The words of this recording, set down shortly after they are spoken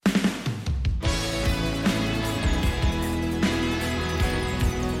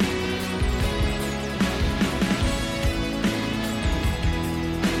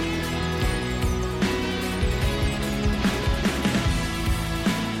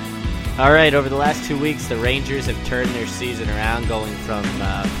All right, over the last 2 weeks, the Rangers have turned their season around, going from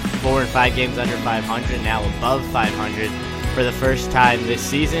 4 and 5 games under 500, now above 500 for the first time this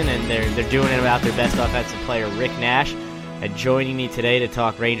season, and they're doing it without their best offensive player, Rick Nash. And joining me today to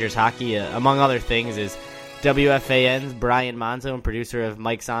talk Rangers hockey, among other things, is WFAN's Brian Monzo and producer of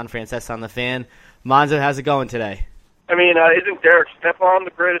Mike's On, Frances on the Fan. Monzo, how's it going today? I mean, isn't Derek Stepan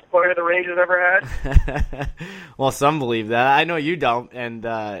the greatest player the Rangers ever had? Well, some believe that. I know you don't, and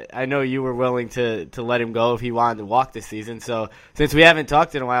I know you were willing to let him go if he wanted to walk this season. So since we haven't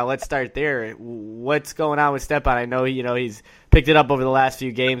talked in a while, let's start there. What's going on with Stepan? I know he's picked it up over the last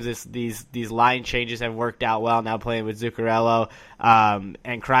few games. These line changes have worked out well. Now playing with Zuccarello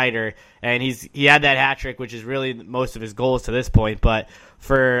and Kreider, and he had that hat trick, which is really most of his goals to this point. But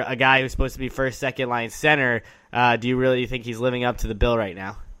for a guy who's supposed to be first, second line center, do you really think he's living up to the bill right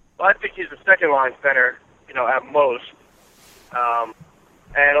now? Well, I think he's a second-line center, at most.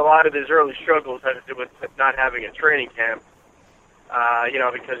 And a lot of his early struggles had to do with not having a training camp,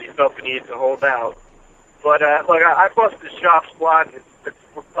 because he felt the need to hold out. But, I busted his chops a lot.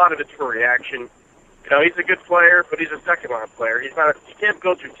 A lot of it's for reaction. He's a good player, but he's a second-line player. You can't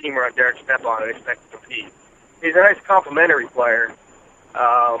build your team around Derek Stepan and expect to compete. He's a nice complementary player.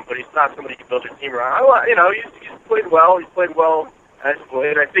 But he's not somebody you can build your team around. He's played well. He's played well as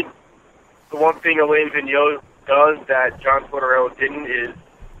played. I think the one thing Alain Vigneault does that John Tortorella didn't is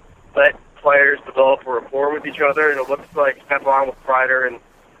let players develop a rapport with each other. And it looks like Stepan with Kreider and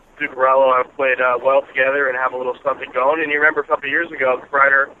Zuccarello have played well together and have a little something going. And you remember a couple of years ago,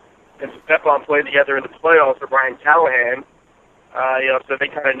 Kreider and Stepan played together in the playoffs for Brian Callahan. So they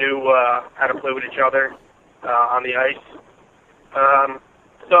kind of knew how to play with each other on the ice.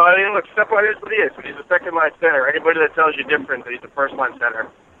 Look, Stepan is what he is. He's a second-line center. Anybody that tells you different that he's a first-line center,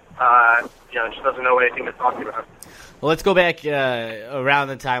 just doesn't know anything they're talking about. Well, let's go back around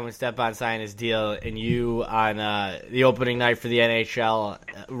the time when Stepan signed his deal, and you, on the opening night for the NHL,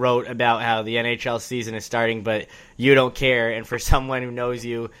 wrote about how the NHL season is starting, but you don't care. And for someone who knows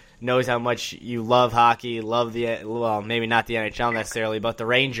you, knows how much you love hockey, maybe not the NHL necessarily, but the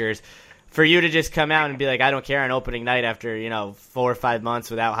Rangers, for you to just come out and be like, I don't care on opening night after 4 or 5 months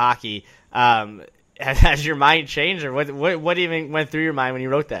without hockey, has your mind changed, or what even went through your mind when you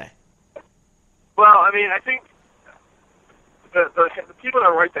wrote that? Well, I think the people that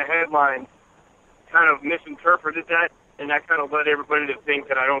write the headlines kind of misinterpreted that, and that kind of led everybody to think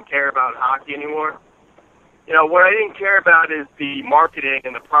that I don't care about hockey anymore. What I didn't care about is the marketing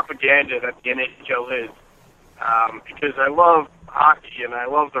and the propaganda that the NHL is, because I love hockey and I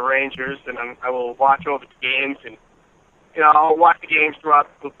love the Rangers, and I will watch all the games, and I'll watch the games throughout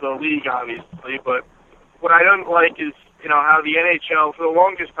the league, obviously. But what I don't like is how the NHL, for the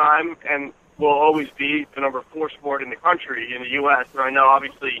longest time, and will always be the number 4 sport in the country, in the U.S. And I know,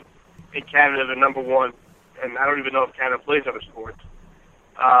 obviously, in Canada, they're number 1, and I don't even know if Canada plays other sports.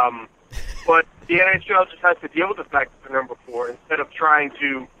 But the NHL just has to deal with the fact that they're number 4 instead of trying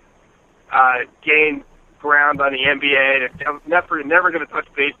to gain ground on the NBA. They're never going to touch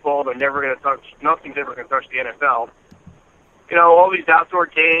baseball. Nothing's ever going to touch the NFL. All these outdoor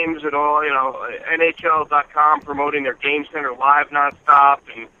games and all, NHL.com promoting their Game Center Live nonstop,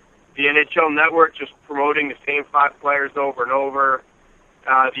 and the NHL Network just promoting the same 5 players over and over.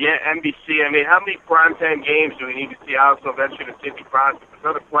 The NBC, how many primetime games do we need to see Alex Ovechkin and Sidney Crosby? There's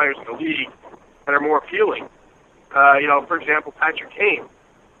other players in the league that are more appealing. For example, Patrick Kane.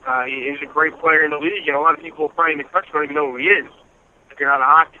 He's a great player in the league, and a lot of people probably in the country don't even know who he is if you're not a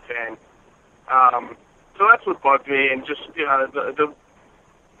hockey fan. So that's what bugged me, and just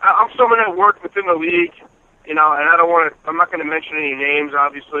I'm someone that worked within the league, and I'm not going to mention any names,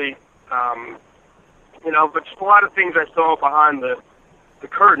 obviously, but just a lot of things I saw behind the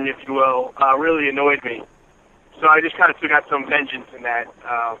curtain, if you will, really annoyed me. So I just kind of took out some vengeance in that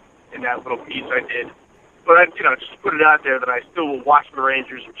little piece I did. But I, just put it out there that I still will watch the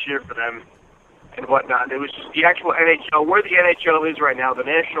Rangers and cheer for them and whatnot. It was just the actual NHL, where the NHL is right now, the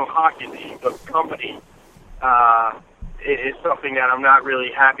National Hockey League, the company, is something that I'm not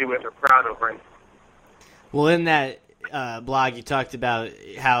really happy with or proud of right now. Well, in that blog, you talked about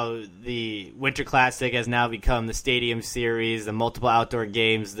how the Winter Classic has now become the Stadium Series, the multiple outdoor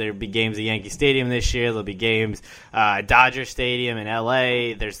games. There'll be games at Yankee Stadium this year. There'll be games Dodger Stadium in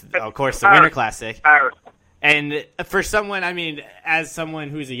L.A. There's, of course, the Winter Classic. And for someone, as someone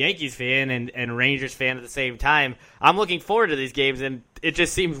who's a Yankees fan and Rangers fan at the same time, I'm looking forward to these games, and it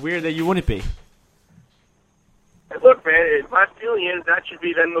just seems weird that you wouldn't be. Look, man, my feeling is that should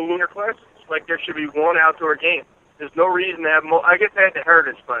be then the Winter Classic. Like, there should be one outdoor game. There's no reason to have I guess they had the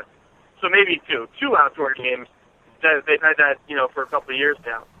Heritage Classic. So maybe two outdoor games. They've had that, for a couple of years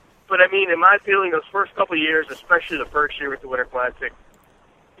now. But, I mean, in my feeling, those first couple of years, especially the first year with the Winter Classic,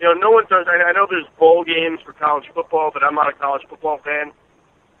 you know, no one does. I know there's bowl games for college football, but I'm not a college football fan.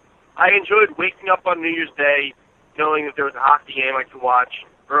 I enjoyed waking up on New Year's Day knowing that there was a hockey game I could watch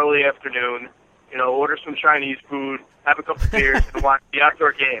early afternoon, you know, order some Chinese food, have a couple of beers, and watch the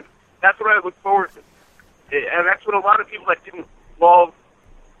outdoor game. That's what I look forward to. And that's what a lot of people that didn't love,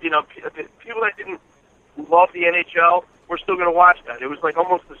 you know, people that didn't love the NHL were still going to watch that. It was like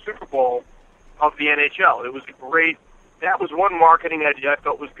almost the Super Bowl of the NHL. It was a great, that was one marketing idea I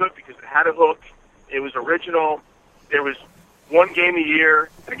felt was good because it had a hook. It was original. There was one game a year,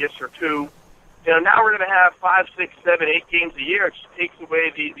 I guess, or two. You know, now we're going to have 5, 6, 7, 8 games a year. It just takes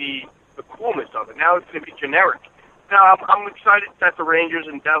away the coolness of it. Now it's going to be generic. Now, I'm excited that the Rangers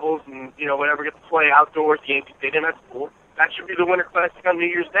and Devils and, you know, whatever get to play outdoors, Yankee Stadium. That's cool. That should be the Winter Classic on New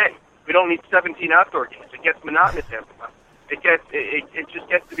Year's Day. We don't need 17 outdoor games. It gets monotonous after that. It just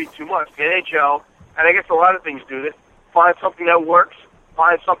gets to be too much. The NHL, and I guess a lot of things do this, find something that works,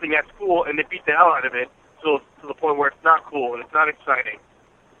 find something that's cool, and they beat the hell out of it to the point where it's not cool and it's not exciting.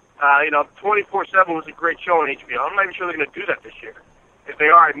 You know, 24/7 was a great show on HBO. I'm not even sure they're going to do that this year. If they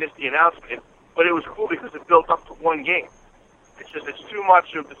are, I missed the announcement. But it was cool because it built up to one game. It's too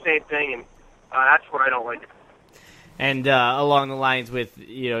much of the same thing, and that's what I don't like. And along the lines with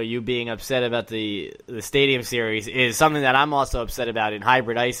you being upset about the stadium series is something that I'm also upset about in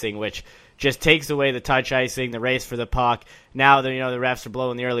hybrid icing, which just takes away the touch icing, the race for the puck. Now the refs are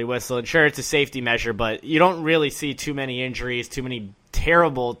blowing the early whistle, and sure, it's a safety measure, but you don't really see too many injuries, too many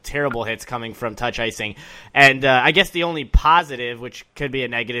terrible hits coming from touch icing. And I guess the only positive, which could be a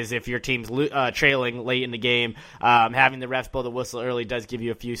negative, is if your team's trailing late in the game, having the refs blow the whistle early does give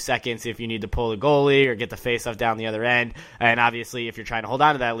you a few seconds if you need to pull the goalie or get the faceoff down the other end. And obviously, if you're trying to hold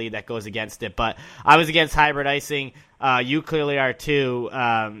on to that lead, that goes against it. But I was against hybrid icing. You clearly are too.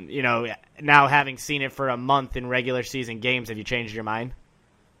 Now having seen it for a month in regular season games, have you changed your mind?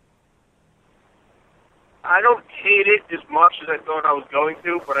 I don't hate it as much as I thought I was going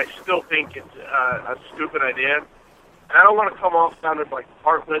to, but I still think it's a stupid idea. And I don't want to come off sounding like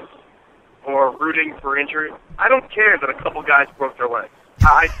heartless or rooting for injury. I don't care that a couple guys broke their legs.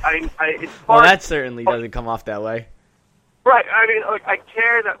 It's well, that certainly doesn't come off that way. Right. I mean, like, I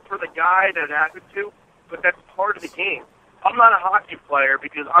care that for the guy that it happened to, but that's part of the game. I'm not a hockey player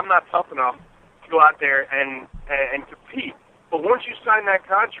because I'm not tough enough to go out there and compete. But once you sign that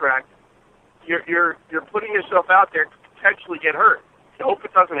contract, you're putting yourself out there to potentially get hurt. I hope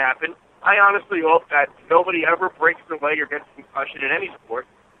it doesn't happen. I honestly hope that nobody ever breaks their leg or gets a concussion in any sport,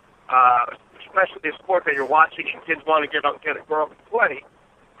 especially a sport that you're watching and kids want to grow up and play.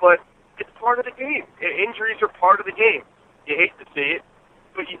 But it's part of the game. Injuries are part of the game. You hate to see it,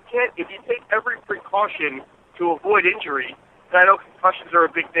 but you can't. If you take every precaution to avoid injury, and I know concussions are a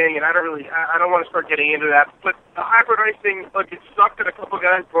big thing, and I don't want to start getting into that. But the hybrid icing, look, it sucked that a couple of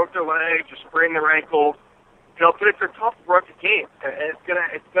guys broke their legs or sprained their ankles. But it's a tough rookie game, and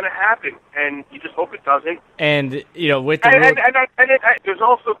it's gonna happen, and you just hope it doesn't. And with the there's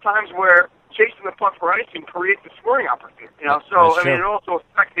also times where chasing the puck for icing creates a scoring opportunity. So it also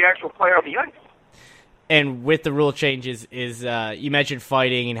affects the actual player on the ice. And with the rule changes, you mentioned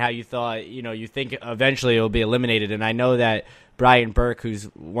fighting and how you thought, you think eventually it will be eliminated. And I know that Brian Burke, who's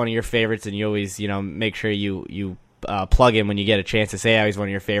one of your favorites, and you always, make sure you plug him when you get a chance to say how he's one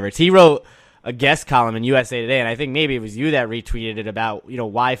of your favorites. He wrote a guest column in USA Today, and I think maybe it was you that retweeted it about,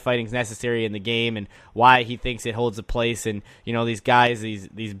 why fighting's necessary in the game and why he thinks it holds a place. And, these guys,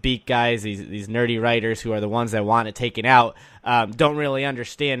 these beat guys, these nerdy writers who are the ones that want it taken out, don't really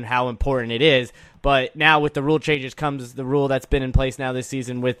understand how important it is. But now with the rule changes comes the rule that's been in place now this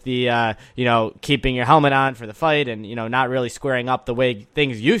season with the, keeping your helmet on for the fight and, not really squaring up the way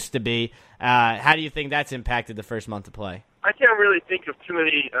things used to be. How do you think that's impacted the first month of play? I can't really think of too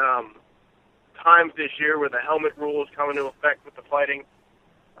many times this year where the helmet rule is coming into effect with the fighting.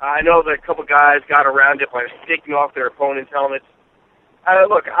 I know that a couple guys got around it by taking off their opponent's helmets.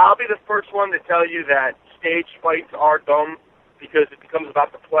 Look, I'll be the first one to tell you that stage fights are dumb because it becomes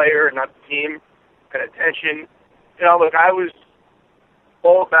about the player and not the team and attention. Look, I was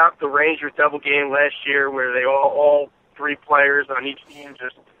all about the Rangers-Devil game last year where they all three players on each team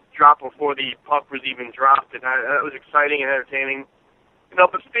just dropped before the puck was even dropped, and that was exciting and entertaining.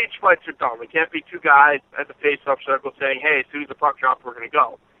 But stage fights are dumb. It can't be two guys at the face-off circle saying, hey, as soon as the puck drops, we're going to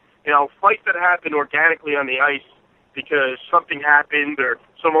go. Fights that happen organically on the ice because something happened or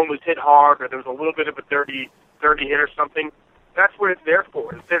someone was hit hard or there was a little bit of a dirty hit or something, that's what it's there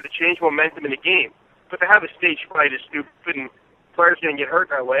for. It's there to change momentum in the game. But to have a stage fight is stupid, and players are going to get hurt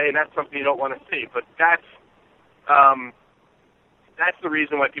that way, and that's something you don't want to see. But that's that's the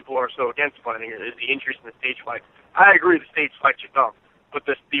reason why people are so against fighting is the interest in the stage fights. I agree the stage fights are dumb, but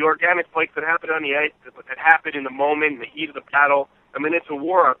the organic fights that happen on the ice, that happen in the moment, in the heat of the battle, I mean, it's a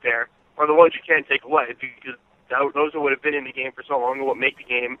war out there, are the ones you can't take away because those are what have been in the game for so long and what make the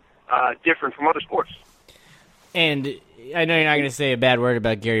game different from other sports. And I know you're not going to say a bad word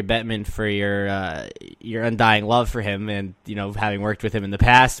about Gary Bettman for your undying love for him and, having worked with him in the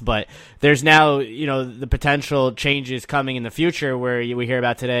past, but there's now, the potential changes coming in the future where we hear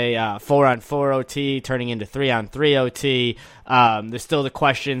about today 4-on-4 OT turning into 3-on-3 OT. There's still the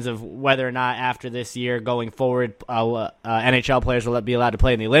questions of whether or not after this year going forward, NHL players will be allowed to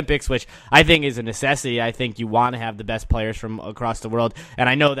play in the Olympics, which I think is a necessity. I think you want to have the best players from across the world, and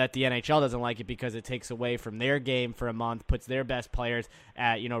I know that the NHL doesn't like it because it takes away from their game for a month, puts their best players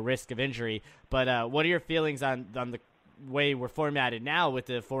at risk of injury. But what are your feelings on the way we're formatted now with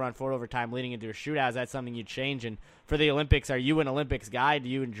the 4-on-4 overtime leading into a shootout? Is that something you'd change? And for the Olympics, are you an Olympics guy? Do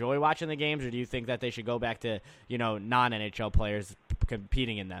you enjoy watching the games, or do you think that they should go back to non-NHL players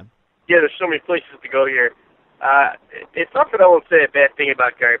competing in them? Yeah, there's so many places to go here. It's not that I won't say a bad thing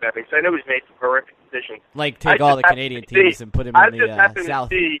about Gary Bettman, because I know he's made some horrific decisions. Like take all the Canadian teams and put him in the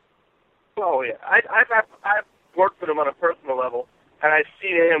South. Oh yeah, I've worked with him on a personal level, and I've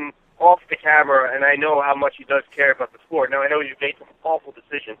seen him off the camera, and I know how much he does care about the sport. Now, I know he's made some awful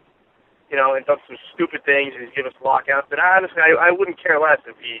decisions, and done some stupid things, and he's given us lockouts, but honestly, I wouldn't care less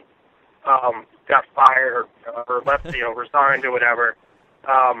if he got fired or left, resigned or whatever.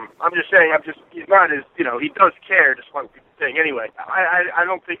 I'm just saying, he's not as, he does care, just one thing. Anyway, I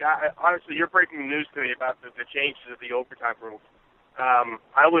don't think, honestly, you're breaking the news to me about the changes of the overtime rules.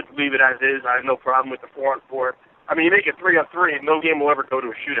 I would leave it as is. I have no problem with the 4-on-4. I mean, you make it 3-on-3, and no game will ever go to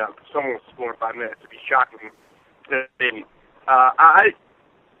a shootout. If someone will score in 5 minutes, it'd be shocking.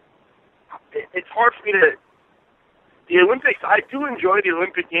 It's hard for me to. The Olympics, I do enjoy the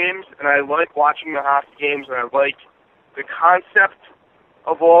Olympic Games, and I like watching the hockey games, and I like the concept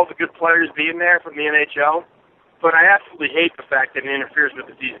of all the good players being there from the NHL. But I absolutely hate the fact that it interferes with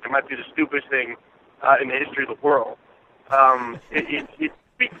the season. It might be the stupidest thing in the history of the world. It's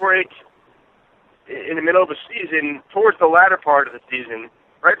big break in the middle of the season, towards the latter part of the season,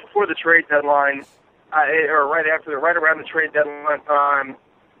 right before the trade deadline, or right around the trade deadline time.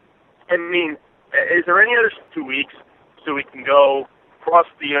 I mean, is there any other 2 weeks so we can go across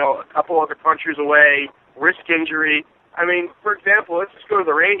a couple other countries away, risk injury? I mean, for example, let's just go to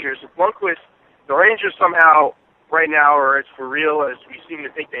the Rangers. If the Rangers somehow right now are as for real as we seem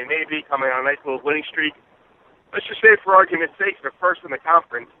to think they may be, coming on a nice little winning streak. Let's just say, for argument's sake, they're first in the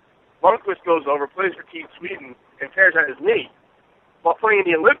conference. Lundqvist goes over, plays for Team Sweden, and tears out his knee while playing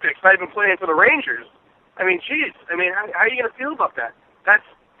in the Olympics, not even playing for the Rangers. I mean, geez. I mean, how are you going to feel about that? That's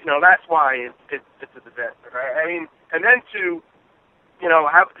why it's a disaster. Right? I mean, and then to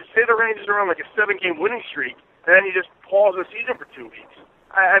say the Rangers are on like a 7-game winning streak, and then you just pause the season for 2 weeks.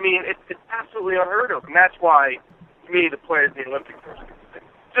 I mean, it's absolutely unheard of, and that's why, to me, the players in the Olympics are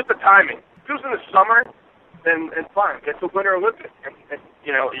just the timing. If it was in the summer, then fine, get the Winter Olympics, and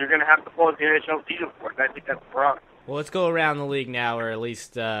you're going to have to pause the NHL season for it. And I think that's wrong. Well, let's go around the league now, or at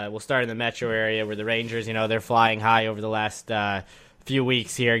least we'll start in the metro area where the Rangers, they're flying high over the last few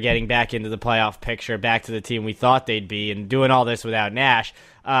weeks here, getting back into the playoff picture, back to the team we thought they'd be, and doing all this without Nash.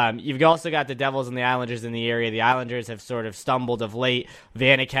 You've also got the Devils and the Islanders in the area. The Islanders have sort of stumbled of late.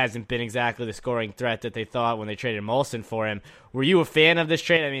 Vanek hasn't been exactly the scoring threat that they thought when they traded Molson for him. Were you a fan of this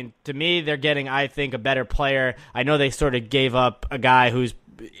trade? I mean, to me, they're getting, I think, a better player. I know they sort of gave up a guy who's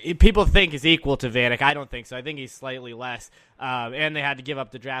people think is equal to Vanek. I don't think so. I think he's slightly less. And they had to give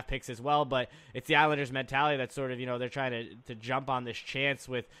up the draft picks as well. But it's the Islanders' mentality that sort of, they're trying to jump on this chance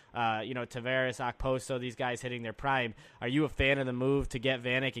with, Tavares, Okposo, these guys hitting their prime. Are you a fan of the move to get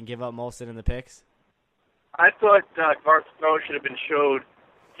Vanek and give up Molson in the picks? I thought Garth Snow should have been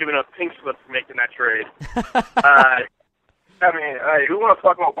giving a pink slip for making that trade. I mean, we want to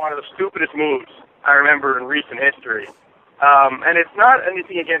talk about one of the stupidest moves I remember in recent history. And it's not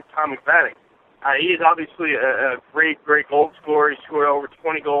anything against Thomas Vanek. He is obviously a great goal scorer. He scored over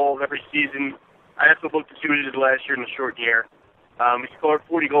 20 goals every season. I have to look to see what he did last year in the short year. He scored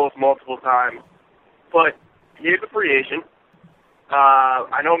 40 goals multiple times. But he is a free agent.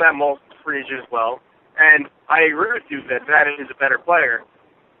 I know Matt Molson's a free agent as well. And I agree with you that Vanek is a better player.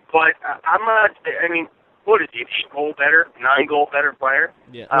 But I'm not, I mean, what is he, an 8-goal better, 9-goal better player?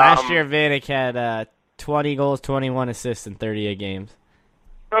 Yeah. Last year, Vanek had 20 goals, 21 assists in 38 games.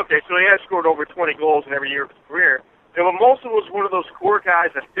 Okay, so he has scored over 20 goals in every year of his career. But Molson was one of those core guys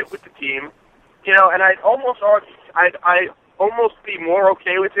that fit with the team. And I'd almost argue, I'd almost be more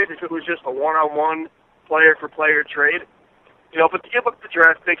okay with it if it was just a one-on-one player-for-player trade. But to give up the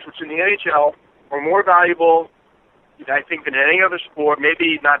draft picks, which in the NHL are more valuable, I think, than any other sport,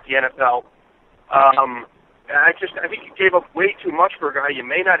 maybe not the NFL. I think you gave up way too much for a guy you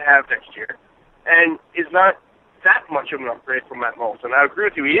may not have next year, and is not that much of an upgrade from Matt Moulson. I agree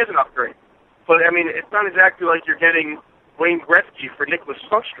with you; he is an upgrade, but I mean, it's not exactly like you're getting Wayne Gretzky for Nicholas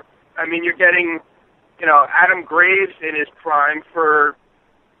Sundstrom. I mean, you're getting, Adam Graves in his prime for,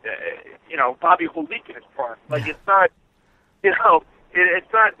 Bobby Holik in his prime. Like, it's not, it's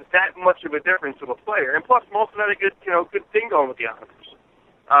not that much of a difference of a player. And plus, Moulson had a good thing going with the Islanders.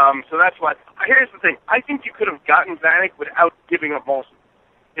 So that's why. Here's the thing. I think you could have gotten Vanek without giving up Moulson.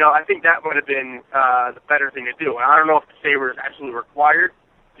 I think that would have been the better thing to do. And I don't know if the Sabres actually required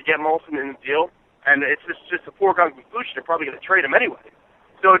to get Moulson in the deal. And it's just a foregone conclusion. They're probably going to trade him anyway.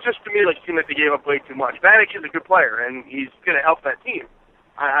 So it just, to me, seemed like they gave up way too much. Vanek is a good player, and he's going to help that team.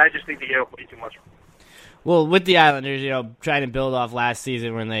 I just think they gave up way too much. Well, with the Islanders, trying to build off last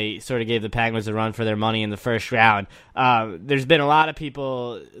season when they sort of gave the Penguins a run for their money in the first round, there's been a lot of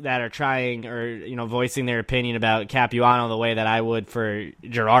people that are trying or, voicing their opinion about Capuano the way that I would for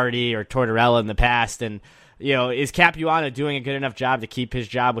Girardi or Tortorella in the past. And, is Capuano doing a good enough job to keep his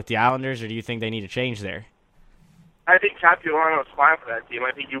job with the Islanders, or do you think they need to change there? I think Capuano is fine for that team.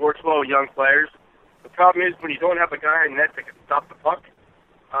 I think he works well with young players. The problem is when you don't have a guy in net that can stop the puck,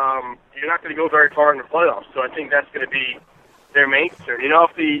 you're not going to go very far in the playoffs. So I think that's going to be their main concern.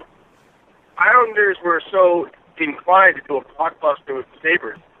 If the Islanders were so inclined to do a blockbuster with the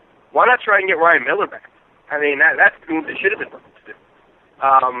Sabres, why not try and get Ryan Miller back? I mean, that's the move they should have been looking to do.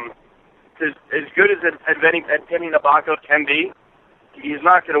 Because as good as Evgeny Nabokov can be, he's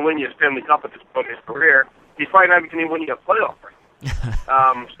not going to win you a Stanley Cup at this point in his career. He's probably not even going to win you a playoff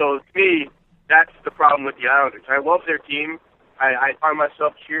ring. So to me, that's the problem with the Islanders. I love their team. I find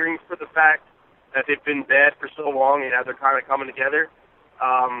myself cheering for the fact that they've been bad for so long and now they're kind of coming together.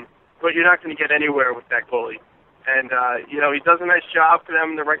 But you're not going to get anywhere with that goalie. And, he does a nice job for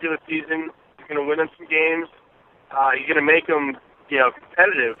them in the regular season. He's going to win them some games. He's going to make them,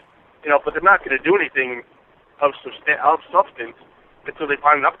 competitive. But they're not going to do anything of substance until they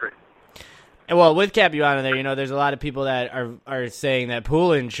find an upgrade. Well, with Capuano there, there's a lot of people that are saying that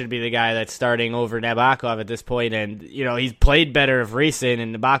Poulin should be the guy that's starting over Nabokov at this point, and he's played better of recent,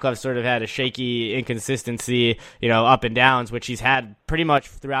 and Nabokov sort of had a shaky inconsistency, up and downs, which he's had pretty much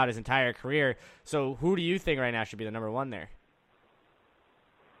throughout his entire career. So, who do you think right now should be the number one there?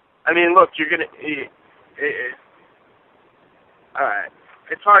 I mean, look, you're gonna. All right,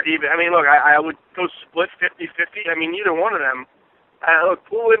 it's hard to even. I mean, look, I would go split 50-50. I mean, either one of them. Look,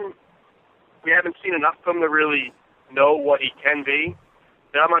 Poulin. We haven't seen enough of him to really know what he can be.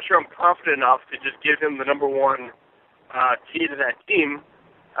 And I'm not sure I'm confident enough to just give him the number one key to that team.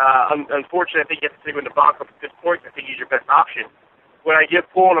 Unfortunately, I think you have to take with Nabokov at this point. I think he's your best option. Would I give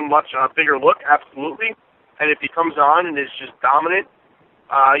Poulin a much bigger look? Absolutely. And if he comes on and is just dominant,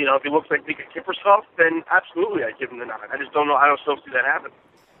 if he looks like Mika Kiprusoff, then absolutely I'd give him the nod. I just don't know. I don't still see that happen.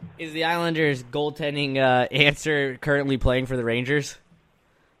 Is the Islanders' goaltending answer currently playing for the Rangers?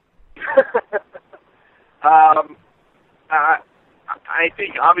 I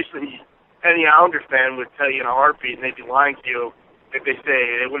think obviously any Islanders fan would tell you in a heartbeat, and they'd be lying to you if they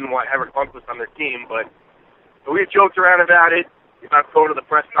say they wouldn't want Henrik Lundqvist on their team. But we've joked around about it. If I go to the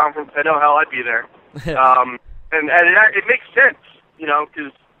press conference, I know hell I'd be there. And it makes sense,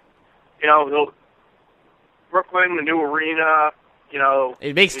 because Brooklyn, the new arena,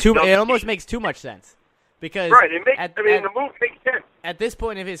 it almost makes too much sense. Because right, the move makes sense. At this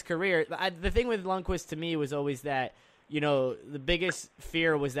point of his career, the thing with Lundqvist to me was always that, the biggest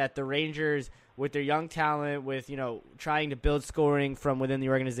fear was that the Rangers, with their young talent, with, trying to build scoring from within the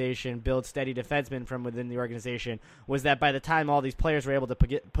organization, build steady defensemen from within the organization, was that by the time all these players were able to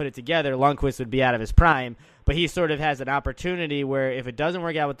put it together, Lundqvist would be out of his prime. But he sort of has an opportunity where if it doesn't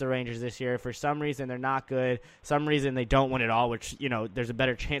work out with the Rangers this year, for some reason they're not good, some reason they don't win it all, which, there's a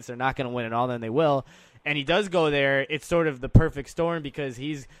better chance they're not going to win it all than they will. And he does go there, it's sort of the perfect storm because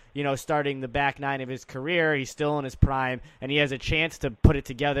he's, starting the back nine of his career. He's still in his prime, and he has a chance to put it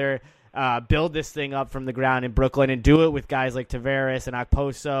together, build this thing up from the ground in Brooklyn, and do it with guys like Tavares and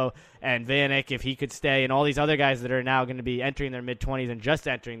Okposo and Vanek if he could stay, and all these other guys that are now going to be entering their mid-20s and just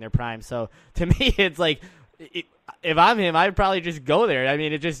entering their prime. So to me, it's like, if I'm him, I'd probably just go there. I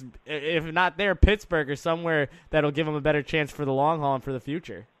mean, if not there, Pittsburgh or somewhere that'll give him a better chance for the long haul and for the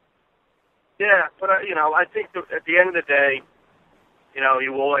future. Yeah, but, I think at the end of the day, he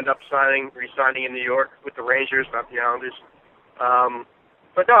will end up re-signing in New York with the Rangers, not the Islanders.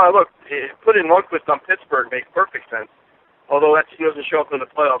 But no, look, putting Lundqvist on Pittsburgh makes perfect sense. Although that team doesn't show up in the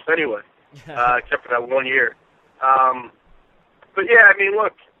playoffs anyway, except for that 1 year. But yeah, I mean,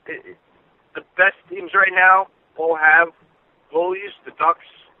 look, the best teams right now all have goalies. The Ducks,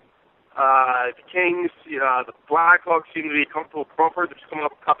 the Kings, the Blackhawks seem to be comfortable with Crawford. They're just coming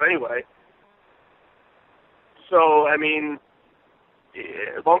up with Cup anyway. So, I mean,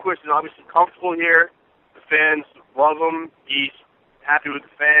 Lundqvist is obviously comfortable here. The fans love him. He's happy with the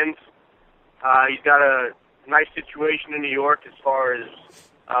fans. He's got a nice situation in New York as far as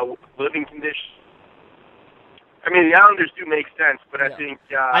living conditions. I mean, the Islanders do make sense, but I think...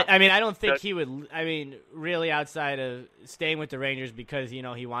 I mean, I don't think he would... I mean, really outside of staying with the Rangers because,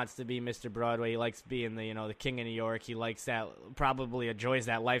 he wants to be Mr. Broadway. He likes being the king of New York. He likes that, probably enjoys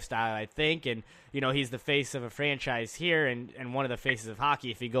that lifestyle, I think. And, he's the face of a franchise here and one of the faces of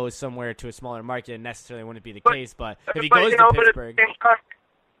hockey. If he goes somewhere to a smaller market, it necessarily wouldn't be the case. But if he goes to Pittsburgh...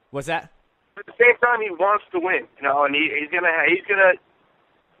 What's that? At the same time, he wants to win, and he's gonna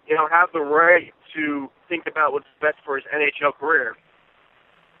have the right to think about what's best for his NHL career.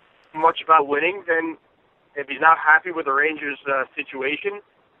 Much about winning, then if he's not happy with the Rangers' situation,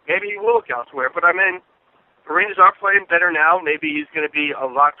 maybe he will look elsewhere. But I mean, the Rangers are playing better now. Maybe he's going to be a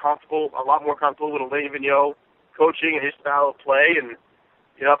lot more comfortable with Alain Vigneault coaching and his style of play. And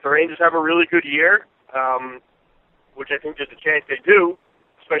if the Rangers have a really good year, which I think there's a chance they do,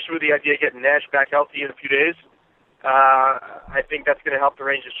 especially with the idea of getting Nash back healthy in a few days. I think that's going to help the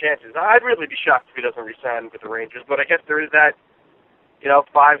Rangers' chances. I'd really be shocked if he doesn't re-sign with the Rangers, but I guess there is that,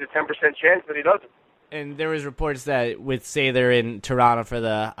 5 to 10% chance that he doesn't. And there was reports that with Sather in Toronto for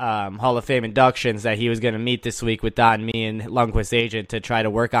the Hall of Fame inductions that he was going to meet this week with Don Meehan, Lundqvist's agent, to try to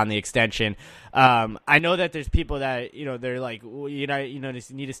work on the extension. I know that there's people that they're like, well, you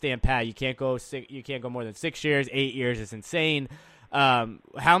need to stay in pat. You can't go more than 6 years. 8 years is insane.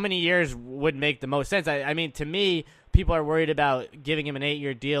 How many years would make the most sense? I mean, to me, people are worried about giving him an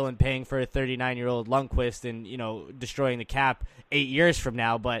 8-year deal and paying for a 39-year-old Lundqvist and, destroying the cap 8 years from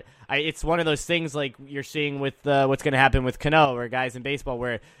now. But it's one of those things like you're seeing with what's going to happen with Cano or guys in baseball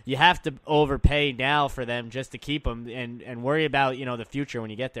where you have to overpay now for them just to keep them and worry about, the future when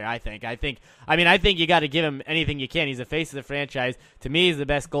you get there, I think you got to give him anything you can. He's the face of the franchise. To me, he's the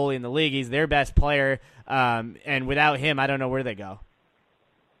best goalie in the league. He's their best player. And without him, I don't know where they go.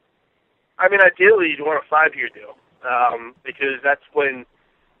 I mean, ideally, you'd want a 5-year deal. Because that's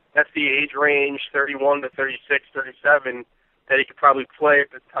the age range, 31 to 36, 37, that he could probably play at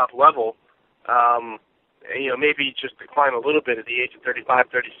the top level. Maybe just decline a little bit at the age of 35,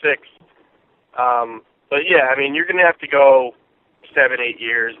 36. But yeah, I mean, you're going to have to go 7, 8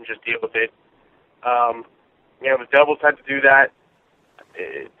 years and just deal with it. The Devils had to do that.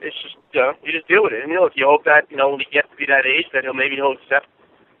 It's just, you just deal with it. And look, you hope that, when he gets to be that age, that he'll accept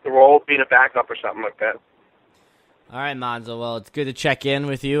the role of being a backup or something like that. All right, Monzo. Well, it's good to check in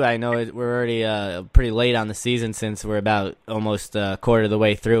with you. I know we're already pretty late on the season since we're about almost a quarter of the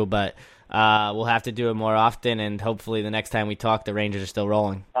way through, but we'll have to do it more often, and hopefully the next time we talk, the Rangers are still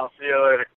rolling. I'll see you later.